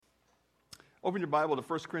Open your Bible to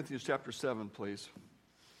 1 Corinthians chapter 7, please.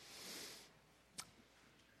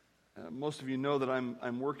 Most of you know that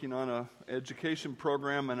I'm working on an education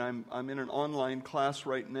program, and I'm in an online class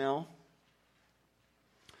right now.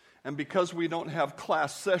 And because we don't have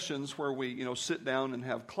class sessions where we, sit down and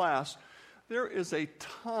have class, there is a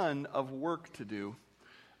ton of work to do.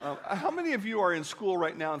 How many of you are in school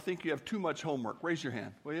right now and think you have too much homework? Raise your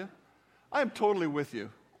hand, will you? I am totally with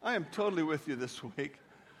you. I am totally with you this week.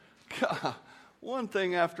 God, one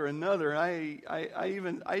thing after another. I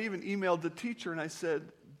even emailed the teacher and I said,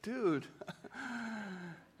 dude.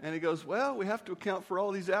 And he goes, well, we have to account for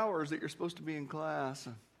all these hours that you're supposed to be in class.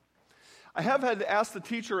 I have had to ask the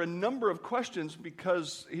teacher a number of questions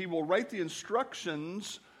because he will write the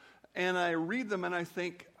instructions and I read them and I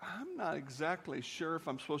think, I'm not exactly sure if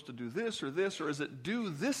I'm supposed to do this, or is it due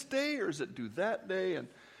this day, or is it due that day?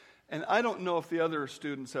 And I don't know if the other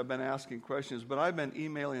students have been asking questions, but I've been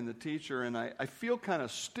emailing the teacher, and I feel kind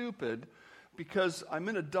of stupid because I'm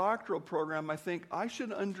in a doctoral program. I think I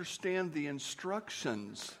should understand the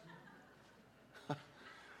instructions.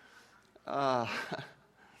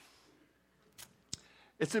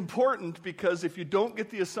 It's important because if you don't get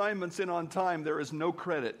the assignments in on time, there is no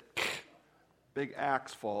credit. Big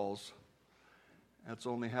axe falls. That's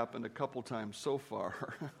only happened a couple times so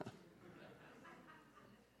far.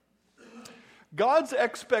 God's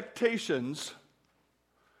expectations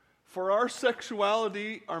for our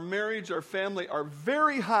sexuality, our marriage, our family are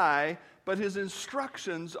very high, but His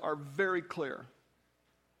instructions are very clear.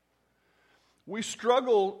 We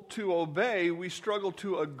struggle to obey, we struggle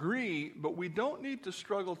to agree, but we don't need to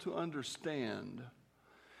struggle to understand.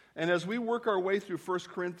 And as we work our way through 1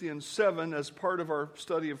 Corinthians 7 as part of our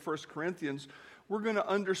study of 1 Corinthians, we're going to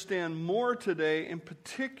understand more today in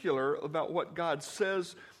particular about what God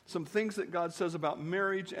says, some things that God says about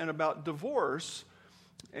marriage and about divorce,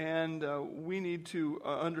 and we need to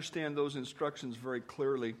understand those instructions very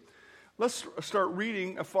clearly. Let's start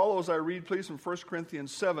reading. Follow as I read, please, from 1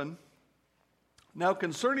 Corinthians 7. Now,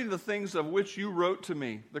 concerning the things of which you wrote to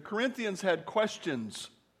me, the Corinthians had questions.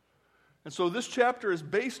 And so this chapter is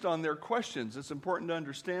based on their questions. It's important to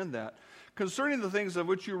understand that. Concerning the things of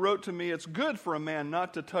which you wrote to me, it's good for a man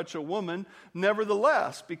not to touch a woman.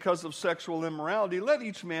 Nevertheless, because of sexual immorality, let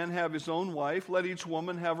each man have his own wife. Let each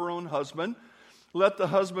woman have her own husband. Let the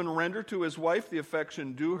husband render to his wife the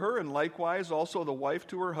affection due her, and likewise also the wife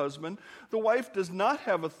to her husband. The wife does not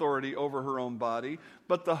have authority over her own body,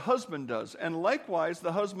 but the husband does. And likewise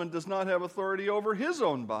the husband does not have authority over his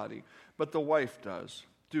own body, but the wife does.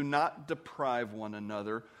 Do not deprive one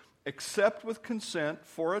another, except with consent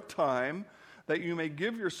for a time, that you may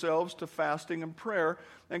give yourselves to fasting and prayer,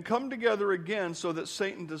 and come together again so that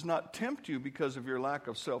Satan does not tempt you because of your lack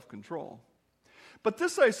of self-control. But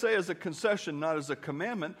this I say as a concession, not as a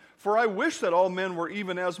commandment, for I wish that all men were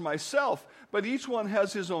even as myself, but each one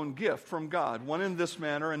has his own gift from God, one in this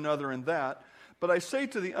manner, another in that. But I say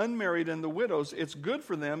to the unmarried and the widows, it's good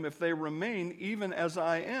for them if they remain even as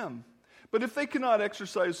I am. But if they cannot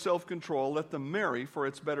exercise self-control, let them marry, for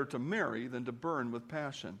it's better to marry than to burn with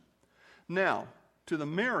passion. Now, to the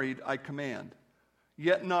married I command,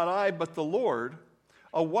 yet not I, but the Lord,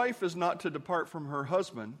 a wife is not to depart from her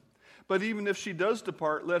husband, but even if she does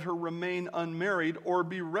depart, let her remain unmarried or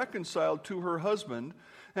be reconciled to her husband,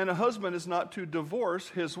 and a husband is not to divorce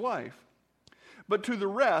his wife. But to the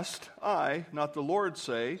rest, I, not the Lord,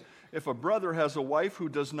 say, if a brother has a wife who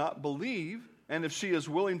does not believe, and if she is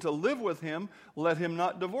willing to live with him, let him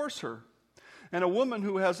not divorce her. And a woman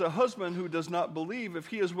who has a husband who does not believe, if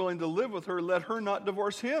he is willing to live with her, let her not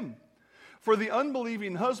divorce him. For the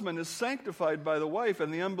unbelieving husband is sanctified by the wife,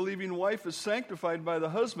 and the unbelieving wife is sanctified by the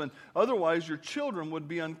husband. Otherwise your children would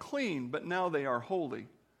be unclean, but now they are holy.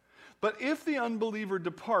 But if the unbeliever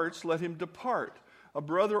departs, let him depart. A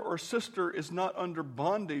brother or sister is not under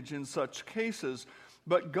bondage in such cases,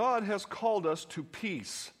 but God has called us to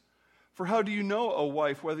peace. For how do you know, O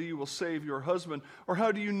wife, whether you will save your husband? Or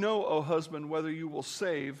how do you know, O husband, whether you will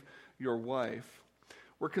save your wife?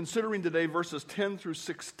 We're considering today verses 10 through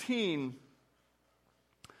 16.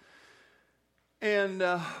 And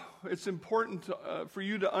it's important for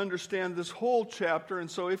you to understand this whole chapter.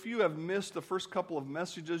 And so if you have missed the first couple of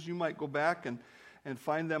messages, you might go back and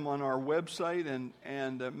find them on our website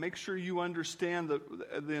and make sure you understand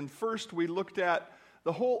that. Then first we looked at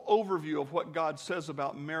the whole overview of what God says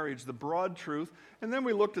about marriage, the broad truth. And then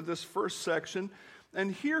we looked at this first section.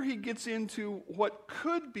 And here he gets into what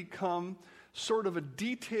could become sort of a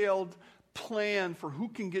detailed plan for who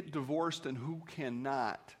can get divorced and who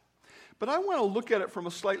cannot. But I want to look at it from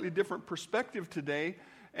a slightly different perspective today.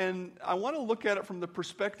 And I want to look at it from the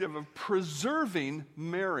perspective of preserving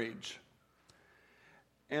marriage.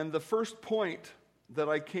 And the first point that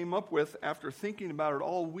I came up with after thinking about it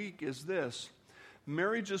all week is this: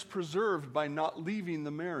 marriage is preserved by not leaving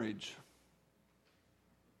the marriage.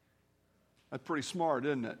 That's pretty smart,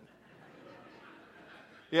 isn't it?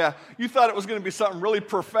 Yeah, you thought it was going to be something really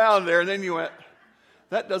profound there, and then you went,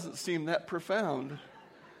 that doesn't seem that profound.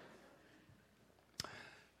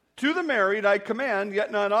 To the married I command,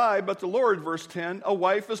 yet not I, but the Lord, verse 10, a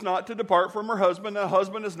wife is not to depart from her husband, and a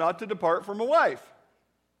husband is not to depart from a wife.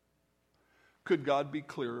 Could God be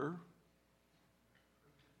clearer?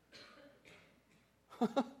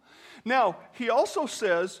 Now, he also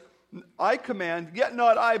says, I command, yet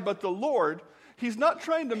not I, but the Lord. He's not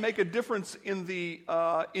trying to make a difference in the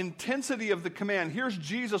intensity of the command. Here's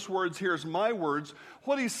Jesus' words, here's my words.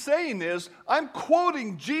 What he's saying is, I'm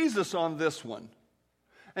quoting Jesus on this one.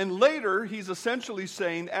 And later, he's essentially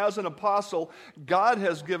saying, as an apostle, God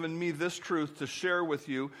has given me this truth to share with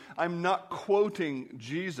you. I'm not quoting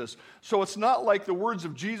Jesus. So it's not like the words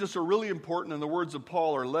of Jesus are really important and the words of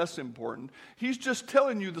Paul are less important. He's just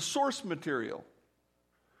telling you the source material.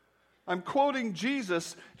 I'm quoting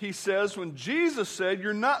Jesus, he says, when Jesus said,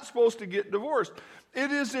 you're not supposed to get divorced. It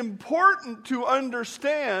is important to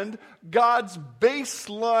understand God's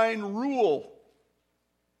baseline rule.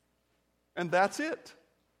 And that's it.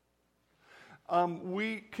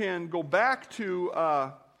 We can go back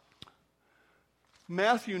to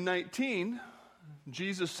Matthew 19.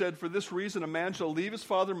 Jesus said, for this reason, a man shall leave his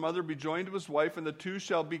father and mother, be joined to his wife, and the two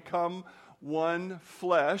shall become one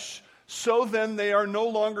flesh. So then they are no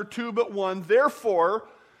longer two but one. Therefore,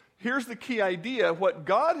 here's the key idea. What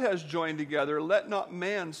God has joined together, let not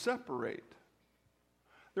man separate.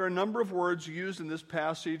 There are a number of words used in this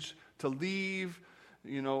passage: to leave.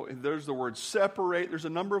 There's the word separate. There's a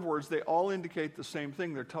number of words. They all indicate the same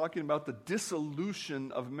thing. They're talking about the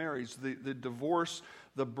dissolution of marriage, the divorce,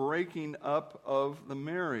 the breaking up of the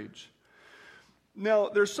marriage. Now,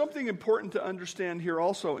 there's something important to understand here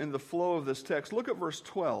also in the flow of this text. Look at verse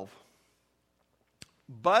 12.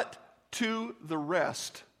 But to the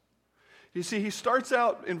rest. You see, he starts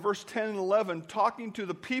out in verse 10 and 11 talking to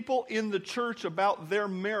the people in the church about their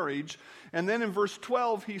marriage. And then in verse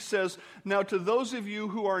 12 he says, now to those of you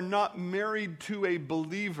who are not married to a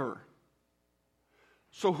believer.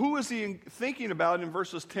 So who is he thinking about in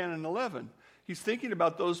verses 10 and 11? He's thinking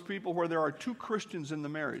about those people where there are two Christians in the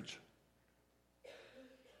marriage.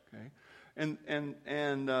 Okay? And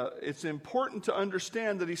it's important to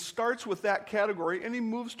understand that he starts with that category and he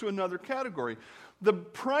moves to another category. The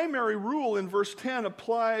primary rule in verse 10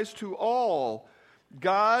 applies to all.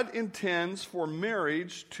 God intends for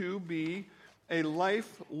marriage to be a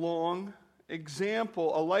lifelong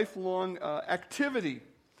example, a lifelong activity.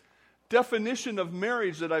 Definition of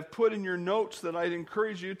marriage that I've put in your notes that I'd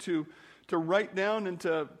encourage you to write down and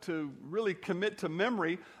to really commit to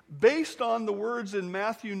memory, based on the words in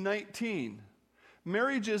Matthew 19.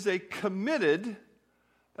 Marriage is a committed,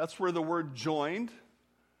 that's where the word joined,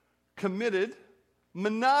 committed,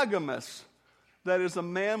 monogamous. That is a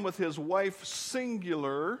man with his wife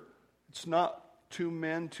singular. It's not two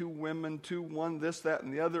men, two women, two, one, this, that,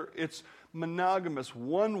 and the other. It's monogamous,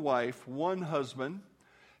 one wife, one husband.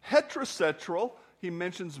 Heterosexual, he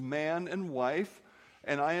mentions man and wife.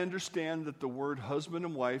 And I understand that the word husband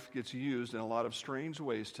and wife gets used in a lot of strange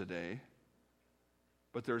ways today.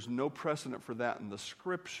 But there's no precedent for that in the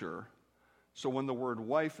Scripture. So when the word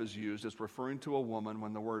wife is used, it's referring to a woman.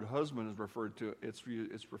 When the word husband is referred to, it's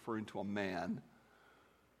referring to a man.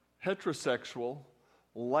 Heterosexual,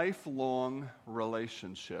 lifelong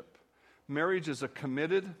relationship. Marriage is a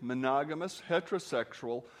committed, monogamous,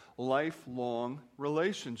 heterosexual, lifelong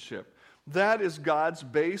relationship. That is God's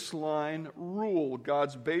baseline rule,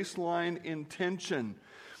 God's baseline intention.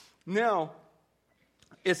 Now,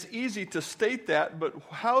 it's easy to state that, but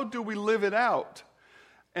how do we live it out?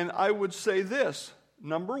 And I would say this.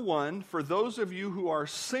 Number one, for those of you who are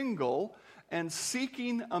single and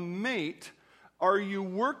seeking a mate, are you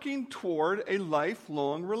working toward a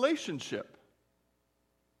lifelong relationship?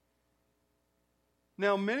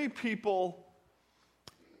 Now, many people,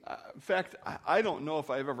 in fact, I don't know if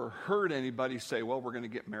I've ever heard anybody say, well, we're going to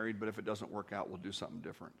get married, but if it doesn't work out, we'll do something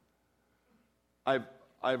different.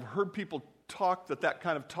 I've heard people talk that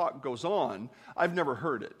kind of talk goes on. I've never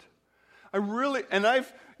heard it.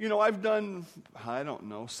 I've done,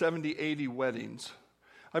 70, 80 weddings.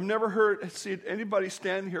 I've never see anybody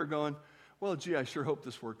standing here going, well, gee, I sure hope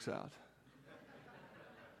this works out.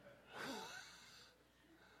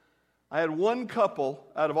 I had one couple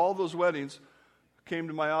out of all those weddings came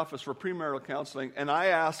to my office for premarital counseling, and I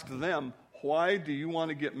asked them, why do you want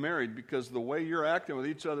to get married? Because the way you're acting with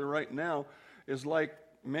each other right now is like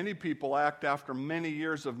many people act after many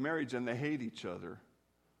years of marriage and they hate each other.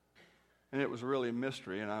 And it was really a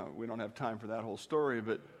mystery, and we don't have time for that whole story,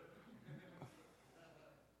 but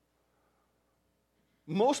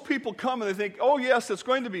most people come and they think, oh yes, it's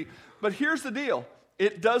going to be. But here's the deal.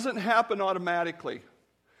 It doesn't happen automatically.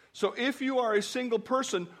 So if you are a single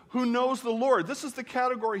person who knows the Lord, this is the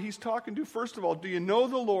category he's talking to. First of all, do you know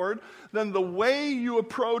the Lord? Then the way you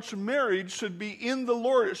approach marriage should be in the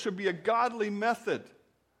Lord. It should be a godly method.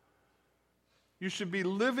 You should be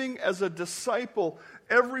living as a disciple.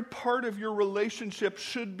 Every part of your relationship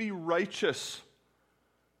should be righteous.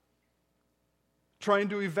 Trying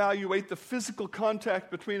to evaluate the physical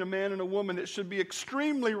contact between a man and a woman, it should be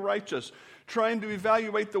extremely righteous. Trying to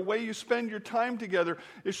evaluate the way you spend your time together,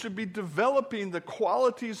 it should be developing the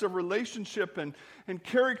qualities of relationship and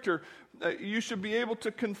character. You should be able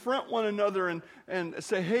to confront one another and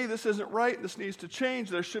say, hey, this isn't right, this needs to change.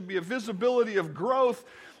 There should be a visibility of growth.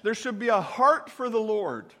 There should be a heart for the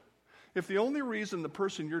Lord. If the only reason the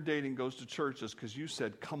person you're dating goes to church is because you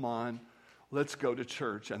said, come on, let's go to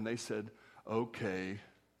church, and they said, okay,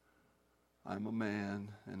 I'm a man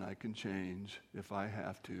and I can change if I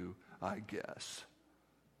have to, I guess.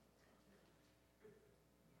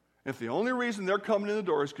 If the only reason they're coming in the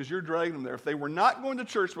door is because you're dragging them there, if they were not going to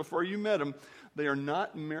church before you met them, they are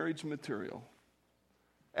not marriage material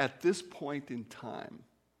at this point in time.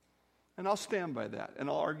 And I'll stand by that, and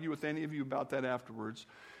I'll argue with any of you about that afterwards.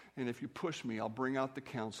 And if you push me, I'll bring out the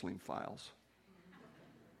counseling files.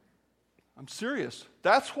 I'm serious.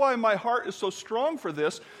 That's why my heart is so strong for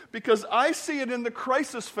this, because I see it in the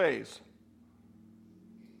crisis phase.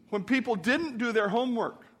 When people didn't do their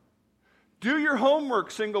homework. Do your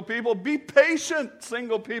homework, single people. Be patient,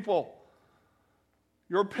 single people.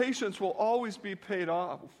 Your patience will always be paid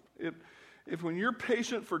off. If when you're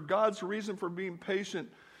patient for God's reason for being patient,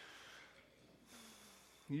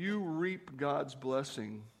 you reap God's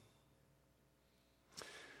blessing.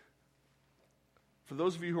 For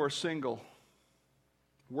those of you who are single,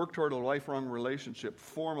 work toward a lifelong relationship,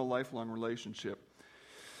 form a lifelong relationship.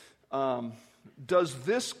 Does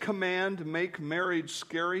this command make marriage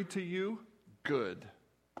scary to you? Good.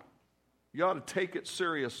 You ought to take it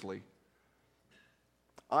seriously.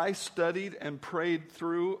 I studied and prayed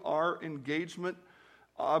through our engagement.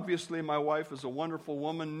 Obviously, my wife is a wonderful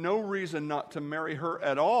woman. No reason not to marry her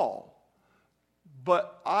at all.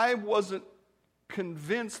 But I wasn't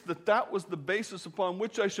convinced that that was the basis upon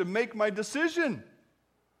which I should make my decision.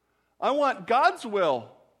 I want God's will,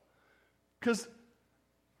 because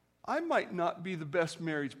I might not be the best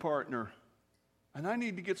marriage partner, and I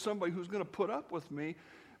need to get somebody who's going to put up with me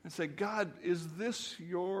and say, God, is this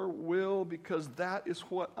your will? Because that is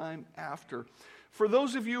what I'm after. For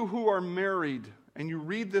those of you who are married and you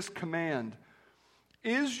read this command,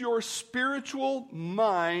 is your spiritual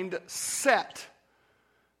mind set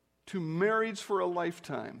to marriage for a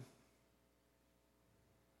lifetime?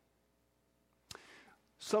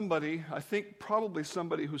 Somebody, I think probably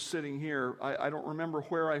somebody who's sitting here, I don't remember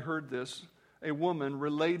where I heard this, a woman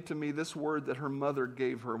relayed to me this word that her mother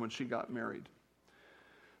gave her when she got married.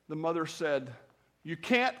 The mother said, you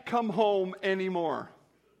can't come home anymore.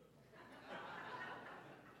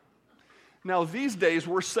 Now, these days,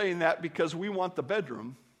 we're saying that because we want the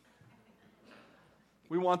bedroom.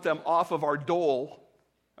 We want them off of our dole.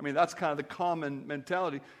 I mean, that's kind of the common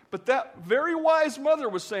mentality. But that very wise mother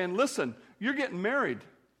was saying, listen, you're getting married.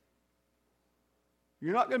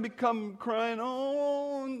 You're not going to become crying,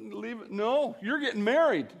 oh, leave it. No, you're getting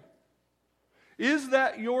married. Is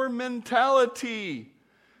that your mentality?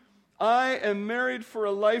 I am married for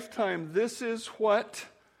a lifetime. This is what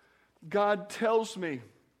God tells me.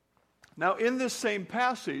 Now, in this same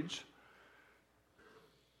passage,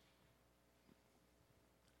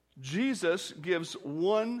 Jesus gives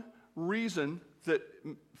one reason that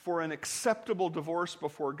for an acceptable divorce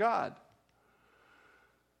before God.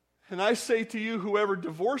 And I say to you, whoever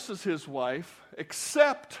divorces his wife,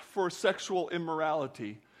 except for sexual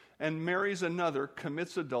immorality, and marries another,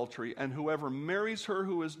 commits adultery, and whoever marries her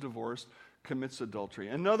who is divorced commits adultery.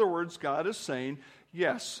 In other words, God is saying,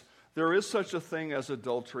 yes, there is such a thing as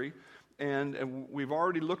adultery, and we've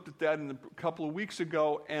already looked at that a couple of weeks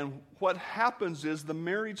ago, and what happens is the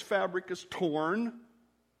marriage fabric is torn,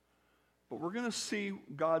 but we're going to see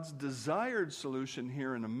God's desired solution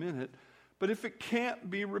here in a minute. But if it can't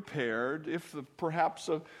be repaired, if perhaps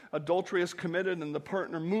adultery is committed and the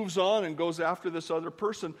partner moves on and goes after this other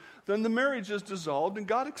person, then the marriage is dissolved, and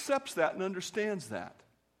God accepts that and understands that.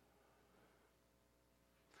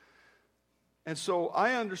 And so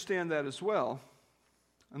I understand that as well.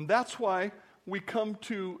 And that's why we come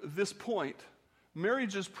to this point.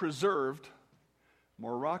 Marriage is preserved,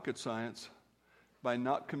 more rocket science, by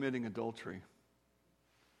not committing adultery.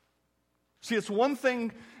 See, it's one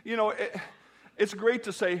thing, it's great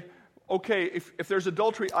to say, okay, if there's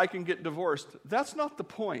adultery, I can get divorced. That's not the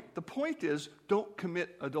point. The point is, don't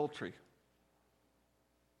commit adultery.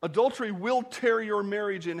 Adultery will tear your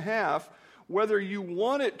marriage in half, whether you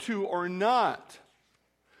want it to or not.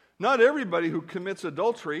 Not everybody who commits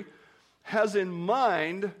adultery has in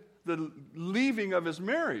mind the leaving of his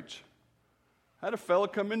marriage. I had a fellow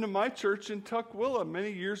come into my church in Tukwila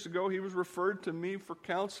many years ago. He was referred to me for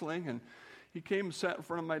counseling, and he came and sat in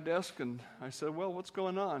front of my desk, and I said, well, what's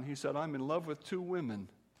going on? He said, I'm in love with 2 women.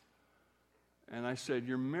 And I said,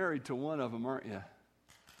 you're married to one of them, aren't you?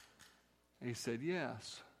 And he said,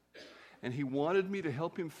 yes. And he wanted me to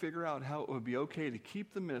help him figure out how it would be okay to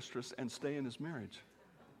keep the mistress and stay in his marriage.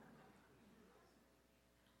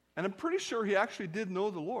 And I'm pretty sure he actually did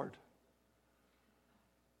know the Lord.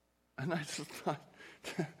 And I just thought,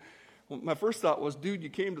 well, my first thought was, dude, you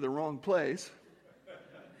came to the wrong place.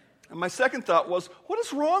 And my second thought was, what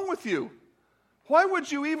is wrong with you? Why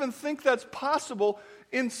would you even think that's possible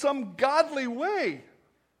in some godly way?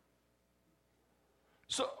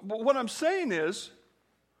 But what I'm saying is,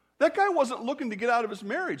 that guy wasn't looking to get out of his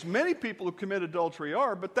marriage. Many people who commit adultery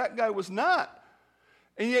are, but that guy was not.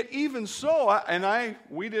 And yet even so,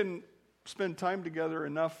 we didn't spend time together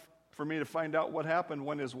enough for me to find out what happened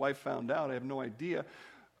when his wife found out. I have no idea.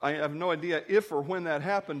 I have no idea if or when that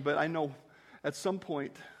happened, but I know at some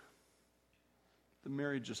point the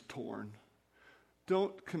marriage is torn.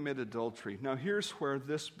 Don't commit adultery. Now here's where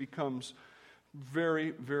this becomes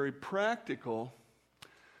very, very practical.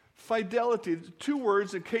 Fidelity, 2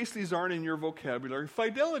 words in case these aren't in your vocabulary.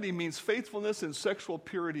 Fidelity means faithfulness and sexual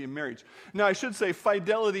purity in marriage. Now I should say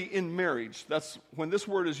fidelity in marriage. That's when this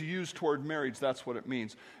word is used toward marriage, that's what it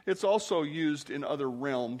means. It's also used in other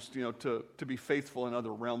realms, to be faithful in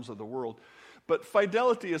other realms of the world. But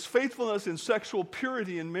fidelity is faithfulness in sexual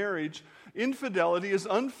purity in marriage. Infidelity is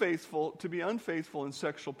to be unfaithful in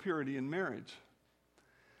sexual purity in marriage.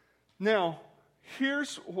 Now,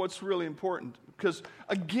 here's what's really important, because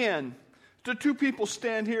again, the 2 people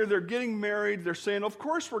stand here, they're getting married, they're saying, of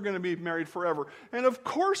course we're going to be married forever, and of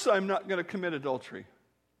course I'm not going to commit adultery.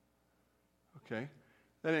 Okay,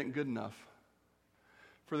 that ain't good enough.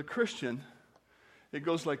 For the Christian, it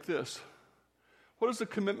goes like this. What does the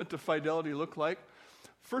commitment to fidelity look like?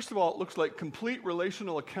 First of all, it looks like complete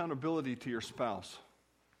relational accountability to your spouse.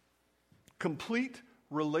 Complete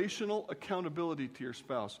relational accountability to your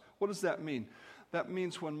spouse. What does that mean? That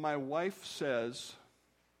means when my wife says,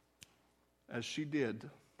 as she did,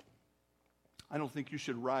 I don't think you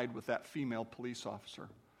should ride with that female police officer.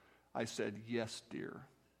 I said, yes, dear.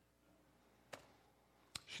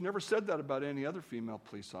 She never said that about any other female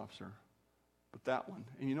police officer, but that one.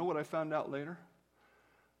 And you know what I found out later?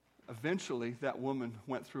 Eventually, that woman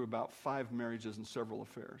went through about 5 marriages and several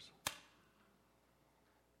affairs.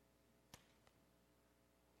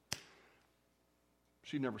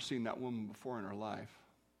 She'd never seen that woman before in her life.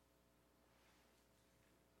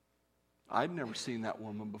 I'd never seen that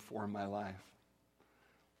woman before in my life.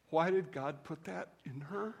 Why did God put that in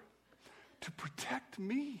her? To protect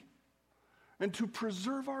me and to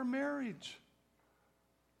preserve our marriage.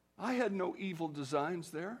 I had no evil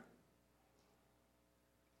designs there.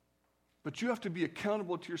 But you have to be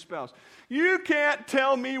accountable to your spouse. You can't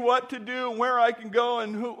tell me what to do and where I can go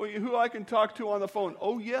and who I can talk to on the phone.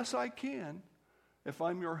 Oh, yes, I can. If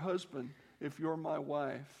I'm your husband, if you're my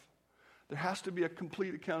wife. There has to be a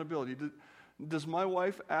complete accountability. Does my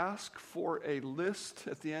wife ask for a list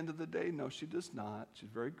at the end of the day? No, she does not.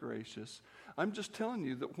 She's very gracious. I'm just telling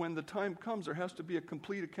you that when the time comes, there has to be a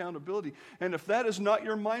complete accountability. And if that is not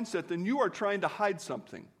your mindset, then you are trying to hide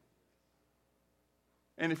something.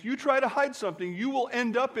 And if you try to hide something, you will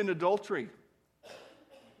end up in adultery.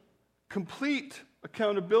 Complete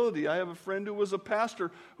accountability. I have a friend who was a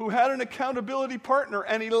pastor who had an accountability partner,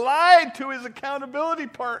 and he lied to his accountability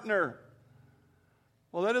partner.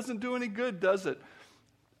 Well, that doesn't do any good, does it?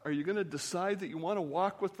 Are you going to decide that you want to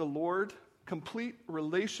walk with the Lord? Complete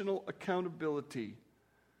relational accountability.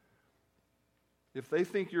 If they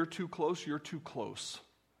think you're too close, you're too close.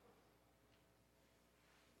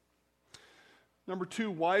 Number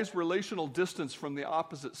 2, wise relational distance from the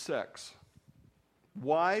opposite sex.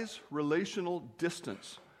 Wise relational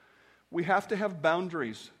distance. We have to have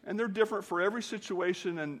boundaries, and they're different for every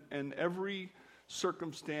situation and every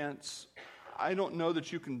circumstance. I don't know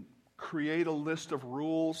that you can create a list of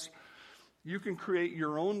rules. You can create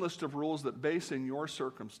your own list of rules that base in your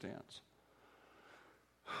circumstance.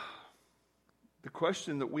 The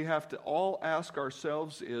question that we have to all ask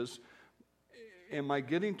ourselves is, am I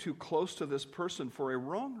getting too close to this person for a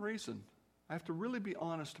wrong reason? I have to really be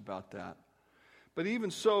honest about that. But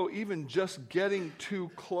even so, even just getting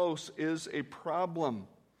too close is a problem.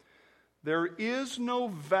 There is no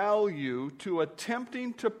value to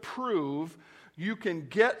attempting to prove you can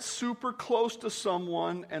get super close to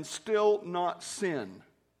someone and still not sin.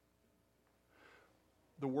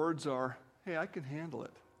 The words are, hey, I can handle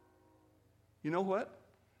it. You know what?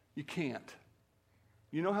 You can't.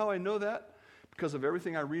 You know how I know that? Because of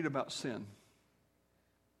everything I read about sin.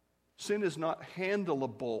 Sin is not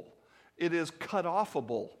handleable. It is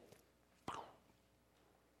cut-offable.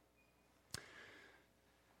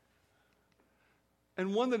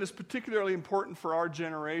 And one that is particularly important for our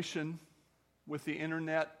generation with the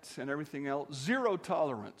internet and everything else, zero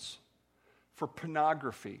tolerance for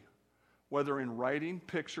pornography, whether in writing,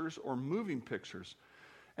 pictures, or moving pictures.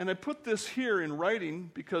 And I put this here in writing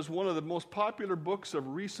because one of the most popular books of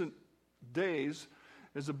recent days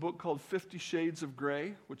is a book called 50 Shades of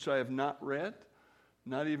Grey, which I have not read,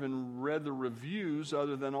 not even read the reviews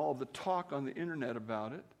other than all the talk on the internet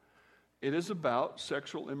about it. It is about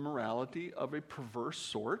sexual immorality of a perverse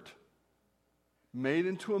sort, made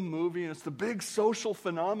into a movie, and it's the big social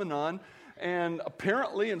phenomenon. And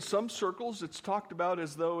apparently in some circles it's talked about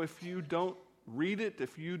as though if you don't read it,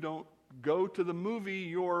 if you don't go to the movie,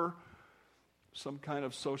 you're some kind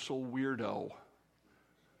of social weirdo.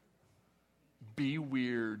 Be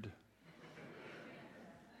weird.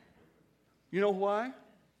 You know why?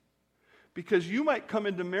 Because you might come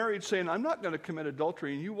into marriage saying, I'm not going to commit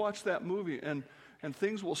adultery, and you watch that movie and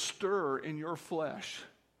things will stir in your flesh.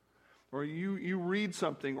 Or you read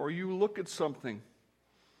something, or you look at something.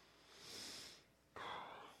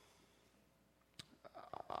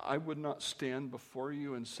 I would not stand before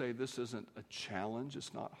you and say this isn't a challenge.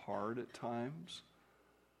 It's not hard at times.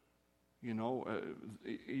 You know,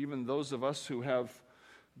 even those of us who have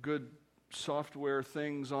good software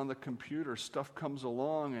things on the computer, stuff comes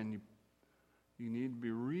along and you need to be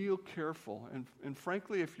real careful. And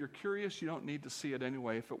frankly, if you're curious, you don't need to see it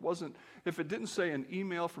anyway. If it didn't say an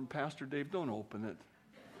email from Pastor Dave, don't open it.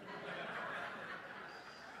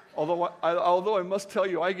 Although I must tell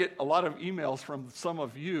you, I get a lot of emails from some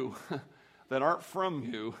of you that aren't from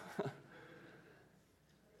you.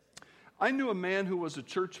 I knew a man who was a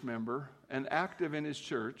church member and active in his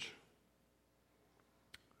church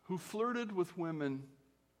who flirted with women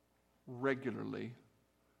regularly.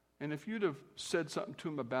 And if you'd have said something to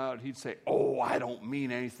him about it, he'd say, oh, I don't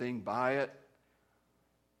mean anything by it.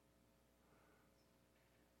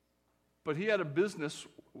 But he had a business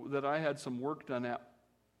that I had some work done at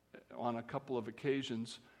on a couple of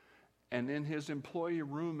occasions, and in his employee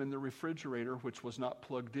room in the refrigerator, which was not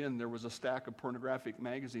plugged in, there was a stack of pornographic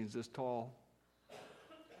magazines this tall.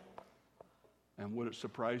 And would it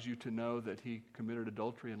surprise you to know that he committed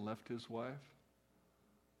adultery and left his wife?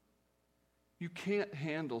 You can't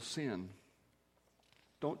handle sin.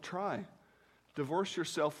 Don't try. Divorce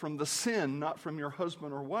yourself from the sin, not from your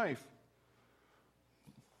husband or wife.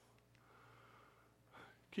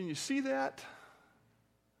 Can you see that?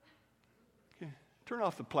 Okay. Turn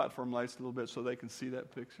off the platform lights a little bit so they can see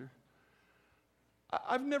that picture.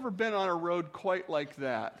 I've never been on a road quite like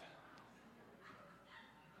that.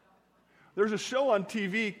 There's a show on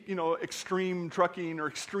TV, you know, extreme trucking or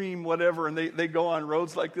extreme whatever, and they go on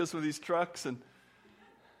roads like this with these trucks.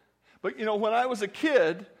 But, you know, when I was a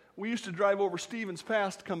kid, we used to drive over Stevens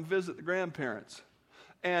Pass to come visit the grandparents.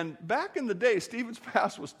 And back in the day, Stevens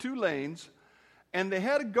Pass was 2 lanes, and they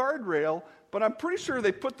had a guardrail, but I'm pretty sure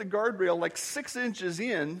they put the guardrail like 6 inches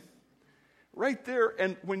in, right there.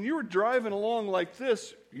 And when you were driving along like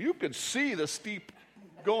this, you could see the steep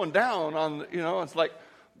going down on, you know, it's like,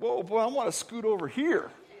 whoa, boy, I want to scoot over here.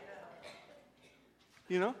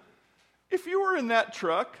 You know? If you were in that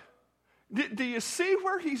truck, do you see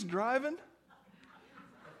where he's driving?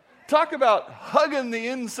 Talk about hugging the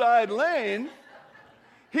inside lane.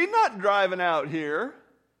 He's not driving out here.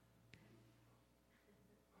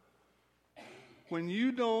 When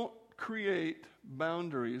you don't create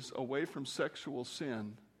boundaries away from sexual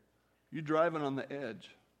sin, you're driving on the edge.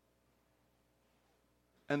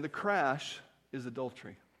 And the crash is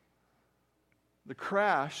adultery. The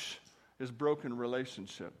crash is broken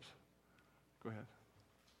relationships. Go ahead.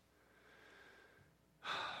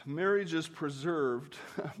 Marriage is preserved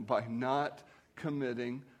by not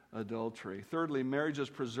committing adultery. Thirdly, marriage is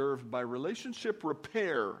preserved by relationship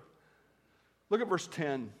repair. Look at verse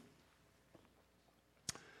 10.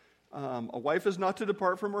 A wife is not to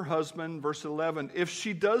depart from her husband. Verse 11, if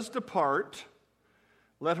she does depart,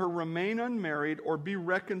 let her remain unmarried or be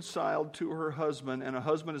reconciled to her husband, and a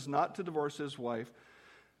husband is not to divorce his wife.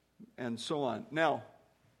 and so on. Now,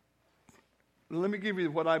 let me give you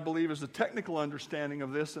what I believe is the technical understanding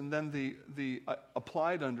of this and then the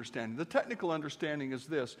applied understanding. The technical understanding is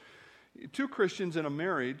this. Two Christians in a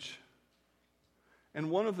marriage, and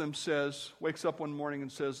one of them wakes up one morning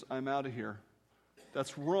and says, I'm out of here.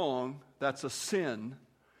 That's wrong. That's a sin.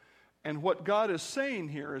 And what God is saying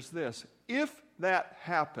here is this. If that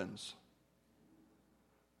happens,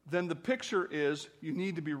 then the picture is you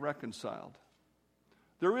need to be reconciled.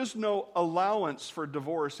 There is no allowance for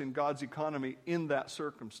divorce in God's economy in that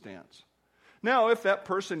circumstance. Now, if that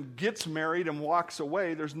person gets married and walks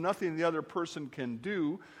away, there's nothing the other person can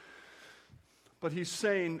do. But he's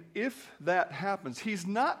saying if that happens, he's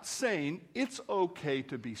not saying it's okay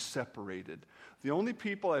to be separated. The only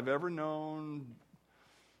people I've ever known,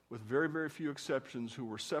 with very, very few exceptions, who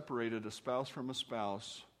were separated, a spouse from a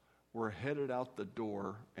spouse, were headed out the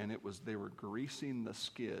door, and they were greasing the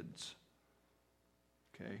skids.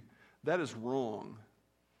 Okay? That is wrong.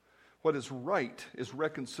 What is right is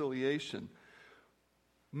reconciliation.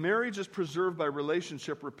 Marriage is preserved by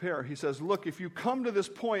relationship repair. He says, look, if you come to this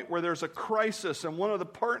point where there's a crisis and one of the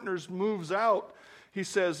partners moves out, he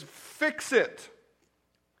says, fix it.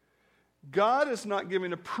 God is not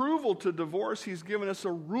giving approval to divorce. He's given us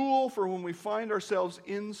a rule for when we find ourselves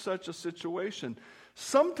in such a situation.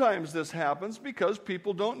 Sometimes this happens because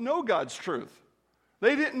people don't know God's truth.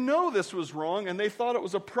 They didn't know this was wrong, and they thought it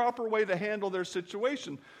was a proper way to handle their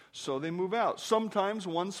situation, so they move out. Sometimes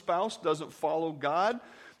one spouse doesn't follow God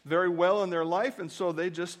very well in their life, and so they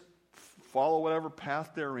just follow whatever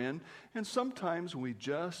path they're in. And sometimes we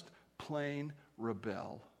just plain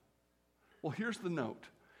rebel. Well, here's the note.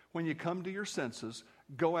 When you come to your senses,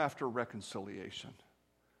 go after reconciliation.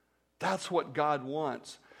 That's what God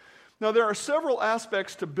wants. Now, there are several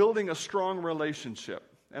aspects to building a strong relationship.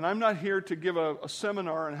 And I'm not here to give a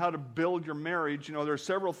seminar on how to build your marriage. There are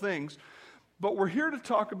several things. But we're here to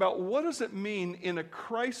talk about what does it mean in a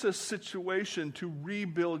crisis situation to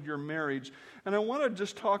rebuild your marriage. And I want to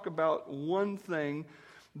just talk about one thing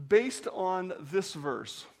based on this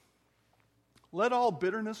verse. Let all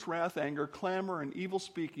bitterness, wrath, anger, clamor, and evil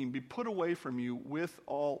speaking be put away from you with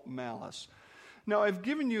all malice. Now, I've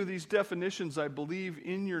given you these definitions, I believe,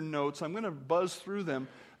 in your notes. I'm going to buzz through them.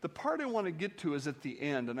 The part I want to get to is at the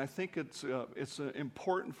end, and I think it's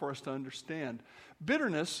important for us to understand.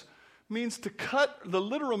 Bitterness means to cut. The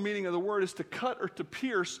literal meaning of the word is to cut or to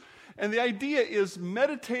pierce, and the idea is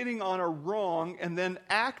meditating on a wrong and then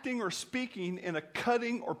acting or speaking in a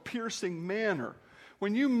cutting or piercing manner.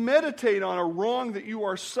 When you meditate on a wrong that you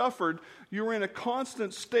are suffered, you're in a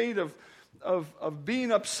constant state of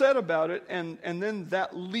being upset about it, and then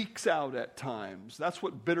that leaks out at times. That's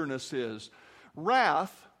what bitterness is.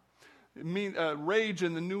 Wrath, rage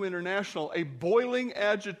in the New International, a boiling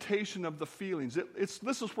agitation of the feelings.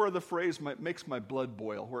 This is where the phrase makes my blood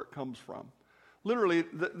boil, where it comes from. Literally,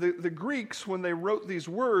 the Greeks, when they wrote these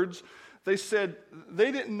words, they said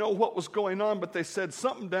they didn't know what was going on, but they said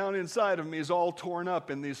something down inside of me is all torn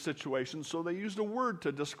up in these situations, so they used a word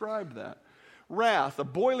to describe that. Wrath, a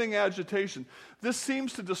boiling agitation. This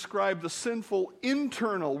seems to describe the sinful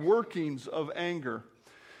internal workings of anger.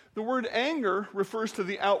 The word anger refers to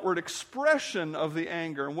the outward expression of the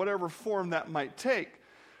anger in whatever form that might take.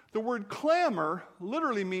 The word clamor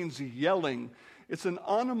literally means yelling. It's an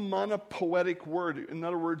onomatopoetic word. In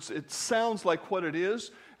other words, it sounds like what it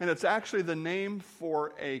is, and it's actually the name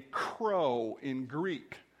for a crow in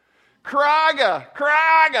Greek. Kraga,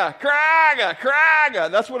 kraga, kraga,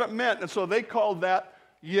 kraga. That's what it meant. And so they called that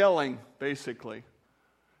yelling, basically.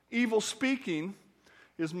 Evil speaking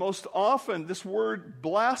is most often, this word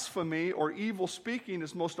blasphemy or evil speaking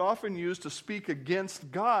is most often used to speak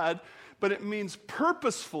against God, but it means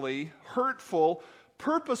purposefully hurtful,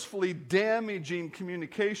 purposefully damaging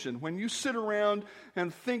communication. When you sit around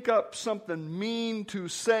and think up something mean to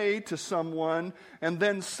say to someone and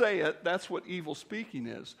then say it, that's what evil speaking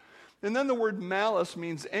is. And then the word malice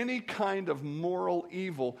means any kind of moral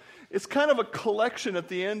evil. It's kind of a collection at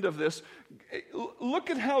the end of this. Look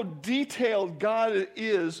at how detailed God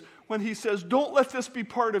is when he says, don't let this be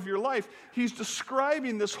part of your life. He's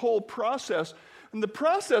describing this whole process. And the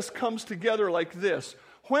process comes together like this.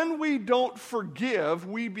 When we don't forgive,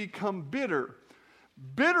 we become bitter.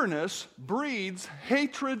 Bitterness breeds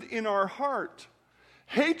hatred in our heart.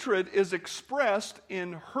 Hatred is expressed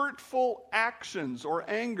in hurtful actions or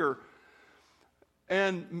anger.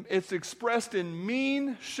 And it's expressed in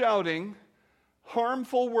mean shouting,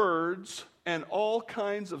 harmful words, and all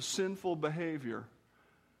kinds of sinful behavior.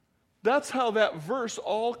 That's how that verse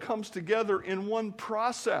all comes together in one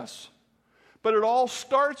process. But it all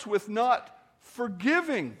starts with not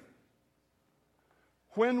forgiving.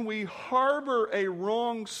 When we harbor a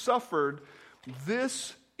wrong suffered,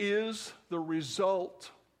 this is the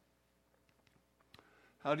result.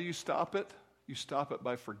 How do you stop it? You stop it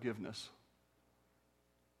by forgiveness.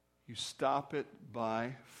 You stop it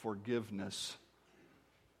by forgiveness.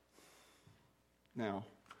 Now,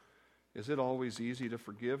 is it always easy to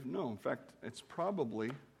forgive? No. In fact, it's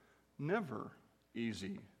probably never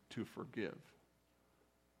easy to forgive.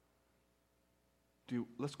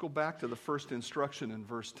 Let's go back to the first instruction in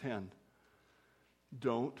verse 10.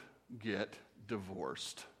 Don't get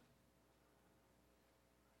divorced.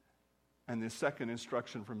 And the second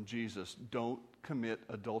instruction from Jesus, don't commit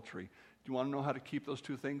adultery. Do you want to know how to keep those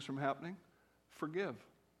two things from happening? Forgive.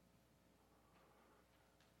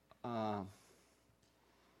 But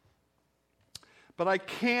I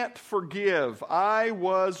can't forgive. I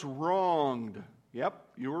was wronged. Yep,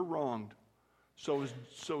 you were wronged. So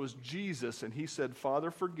is Jesus, and he said, Father,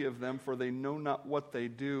 forgive them, for they know not what they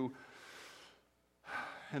do.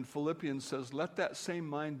 And Philippians says, let that same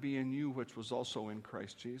mind be in you, which was also in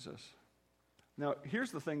Christ Jesus. Now,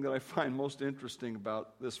 here's the thing that I find most interesting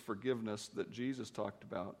about this forgiveness that Jesus talked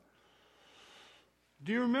about.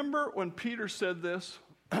 Do you remember when Peter said this?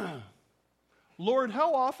 Lord,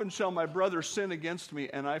 how often shall my brother sin against me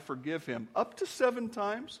and I forgive him? Up to 7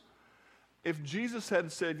 times? If Jesus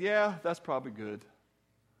had said, yeah, that's probably good,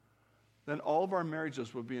 then all of our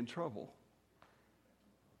marriages would be in trouble.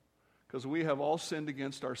 Because we have all sinned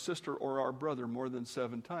against our sister or our brother more than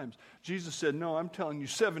 7 times. Jesus said, no, I'm telling you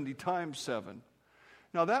 70 times 7.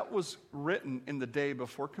 Now that was written in the day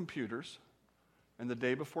before computers, and the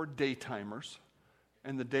day before day timers,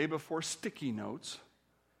 and the day before sticky notes,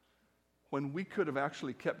 when we could have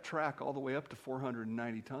actually kept track all the way up to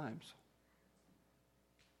 490 times.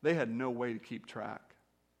 They had no way to keep track.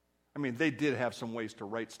 I mean, they did have some ways to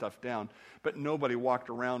write stuff down, but nobody walked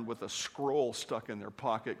around with a scroll stuck in their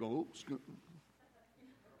pocket going, oops.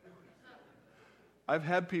 I've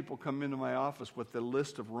had people come into my office with the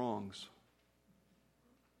list of wrongs.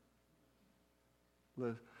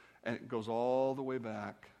 And it goes all the way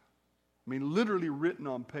back. I mean, literally written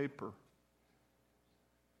on paper.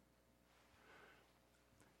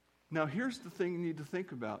 Now, here's the thing you need to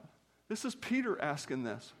think about. This is Peter asking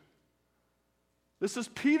this. This is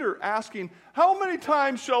Peter asking, how many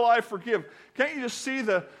times shall I forgive? Can't you just see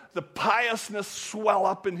the piousness swell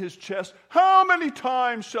up in his chest? How many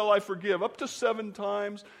times shall I forgive? Up to 7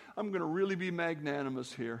 times? I'm going to really be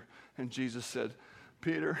magnanimous here. And Jesus said,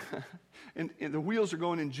 Peter, and the wheels are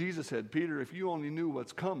going in Jesus' head. Peter, if you only knew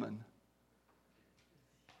what's coming,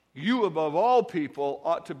 you above all people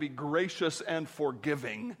ought to be gracious and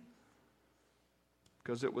forgiving.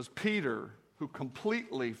 Because it was Peter who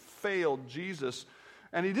completely failed Jesus.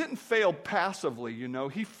 And he didn't fail passively,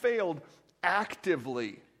 he failed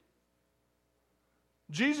actively.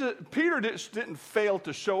 Peter didn't fail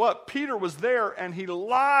to show up. Peter was there and he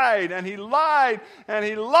lied and he lied and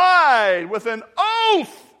he lied with an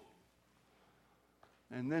oath.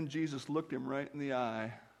 And then Jesus looked him right in the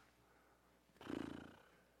eye.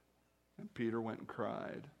 And Peter went and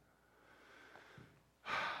cried.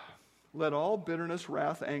 Let all bitterness,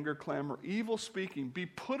 wrath, anger, clamor, evil speaking be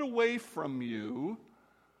put away from you,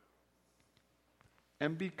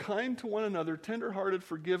 and be kind to one another, tenderhearted,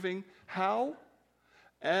 forgiving. How?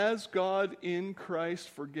 As God in Christ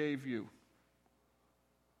forgave you.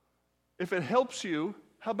 If it helps you,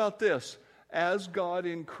 how about this? As God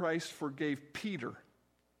in Christ forgave Peter.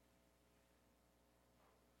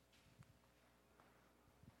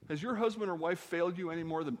 Has your husband or wife failed you any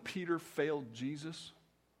more than Peter failed Jesus?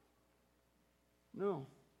 No,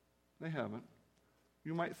 they haven't.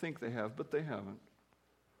 You might think they have, but they haven't.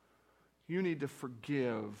 You need to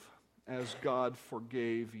forgive as God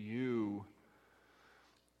forgave you.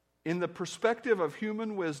 In the perspective of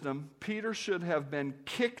human wisdom, Peter should have been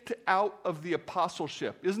kicked out of the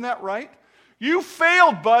apostleship. Isn't that right? You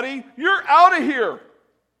failed, buddy. You're out of here.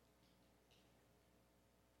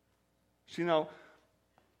 So,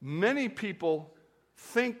 many people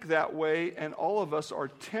think that way, and all of us are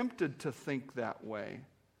tempted to think that way.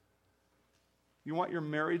 You want your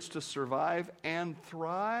marriage to survive and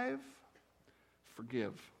thrive?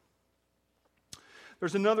 Forgive.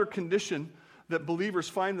 There's another condition that believers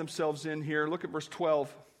find themselves in here. Look at verse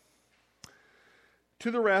 12. To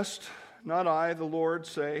the rest, not I, the Lord,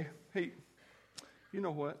 say, hey, you know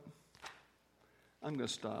what? I'm going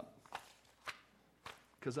to stop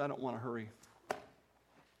because I don't want to hurry.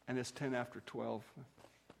 And it's 10 after 12.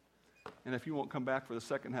 And if you won't come back for the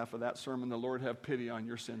second half of that sermon, the Lord have pity on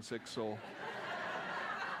your sin-sick soul.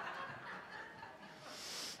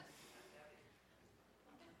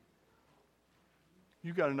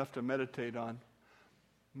 You got enough to meditate on.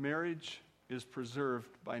 Marriage is preserved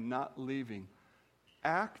by not leaving.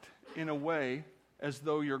 Act in a way as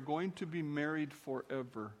though you're going to be married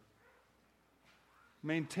forever.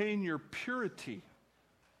 Maintain your purity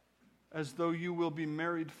as though you will be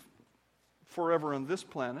married forever on this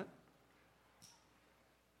planet.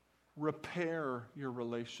 Repair your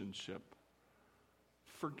relationship.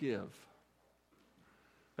 Forgive.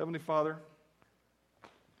 Heavenly Father,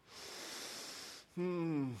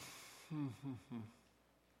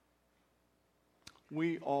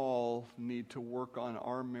 we all need to work on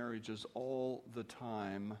our marriages all the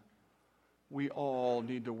time. We all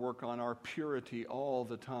need to work on our purity all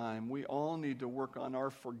the time. We all need to work on our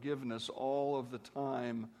forgiveness all of the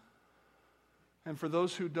time. And for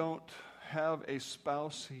those who don't have a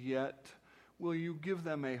spouse yet, will you give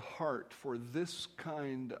them a heart for this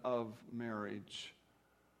kind of marriage?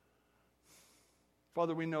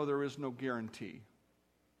 Father, we know there is no guarantee.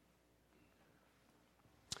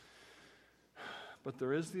 But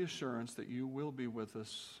there is the assurance that you will be with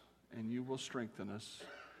us and you will strengthen us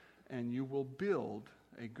and you will build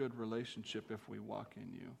a good relationship if we walk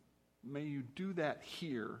in you. May you do that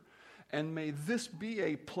here, and may this be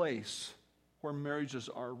a place where marriages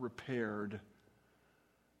are repaired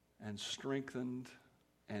and strengthened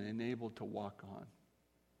and enabled to walk on.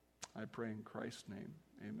 I pray in Christ's name,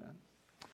 amen.